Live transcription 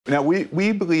Now,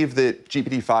 we believe that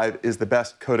GPT-5 is the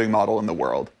best coding model in the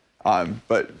world,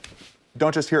 but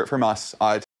don't just hear it from us.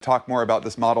 To talk more about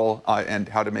this model and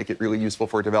how to make it really useful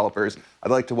for developers,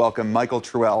 I'd like to welcome Michael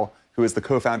Truell, who is the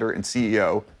co-founder and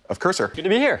CEO of Cursor. Good to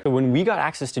be here. So when we got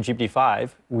access to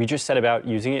GPT-5, we just set about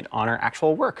using it on our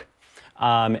actual work.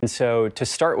 And so to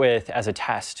start with, as a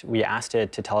test, we asked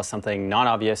it to tell us something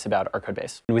non-obvious about our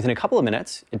codebase. And within a couple of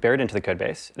minutes, it buried into the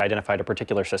codebase. It identified a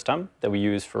particular system that we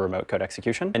use for remote code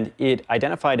execution. And it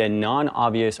identified a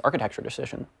non-obvious architecture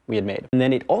decision we had made. And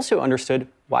then it also understood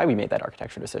why we made that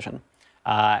architecture decision.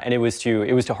 And it was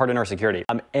to harden our security.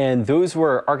 And those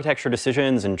were architecture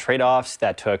decisions and trade-offs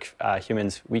that took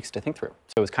humans weeks to think through.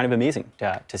 So it was kind of amazing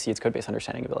to see its code-based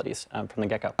understanding abilities from the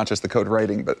get-go. Not just the code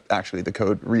writing, but actually the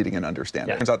code reading and understanding.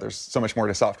 Yeah. Turns out there's so much more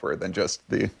to software than just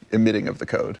the emitting of the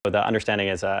code. So the understanding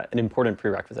is an important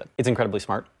prerequisite. It's incredibly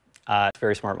smart. It's a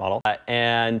very smart model.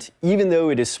 And even though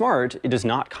it is smart, it does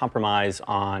not compromise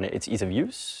on its ease of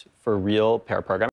use for real pair programming.